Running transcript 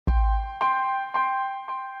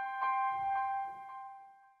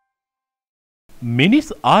මිනිස්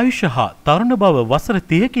ආයුෂ හා තරුණ බව වසර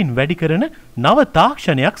 30කින් වැඩි කරන නව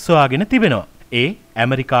තාක්ෂණයක් සොයාගෙන තිබෙනවා. ඒ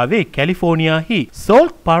ඇමරිකාවේ කැලිෆෝනියාහි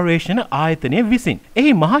සෝල්ට් පර්යේෂණ ආයතනය විසින්.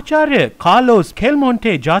 එහි මහාචාර්ය කාලෝස්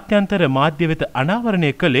කෙල්මොන්ටේ ජාත්‍යන්තර මාධ්‍ය වෙත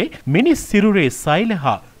අනාවරණය කළේ මිනිස් සිරුරේ සෛල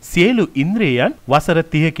හා සියලු ඉන්ද්‍රියයන් වසර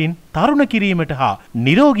 30කින් තරුණ කිරීමට හා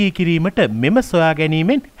නිරෝගී කිරීමට මෙම සොයා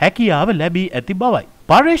ගැනීමෙන් හැකියාව ලැබී ඇති බවයි.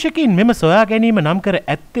 පර්යේෂකයින් මෙම සොයා ගැනීම නම් කර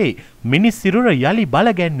ඇත්තේ මිනිස් සිරුර යලි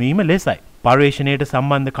බල ගැන්වීම ලෙසයි. පර්යේෂණයට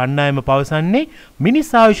සම්බන්ධ කණ්ඩායම පවසන්නේ මිනිස්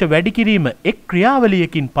ආයුෂ වැඩි කිරීම එක්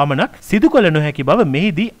ක්‍රියාවලියකින් පමණක් සිදු කළ නොහැකි බව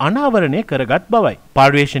මෙහිදී අනාවරණය කරගත් බවයි.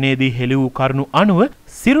 පර්යේෂණයේදී හෙළි වූ කරුණු අනුව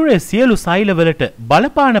සිරුරේ සියලු සෛලවලට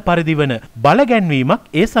බලපාන පරිදි වන බලගැන්වීමක්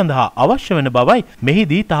ඒ සඳහා අවශ්‍ය වන බවයි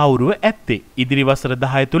මෙහිදී තහවුරුව ඇත්තේ. ඉදිරි වසර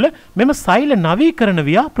 10 තුළ මෙම සෛල නවීකරණ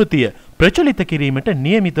ව්‍යාපෘතිය ප්‍රචලිත කිරීමට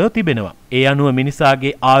නියමිතව තිබෙනවා. ඒ අනුව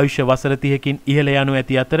මිනිසාගේ ආයුෂ වසර 30කින් ඉහළ යනු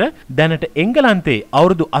ඇති අතර දැනට එංගලන්තයේ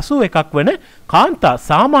අවුරුදු 81ක් වන කාන්තා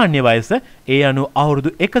සාමාන්‍ය වයස ඒ අනුව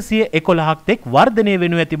අවුරුදු 111ක් තෙක් වර්ධනය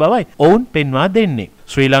වෙනු ඇති බවයි ඔවුන් පෙන්වා දෙන්නේ.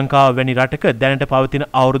 ශ්‍රී ලංකාව වැනි රටක දැනට පවතින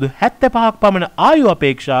අවුරුදු 75ක් පමණ ආයු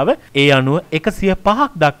අපේක්ෂාව ඒ අනුව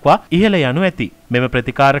 105ක් දක්වා ඉහළ යනු ඇති. මෙම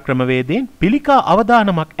ප්‍රතිකාර ක්‍රමවේදයෙන් පිළිකා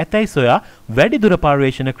අවදානමක් ඇතැයි සොයා වැඩිදුර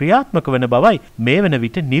පර්යේෂණ ක්‍රියාත්මක වන බවයි මේ වන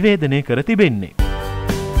විට නිවේදනය කර තිබෙන්නේ.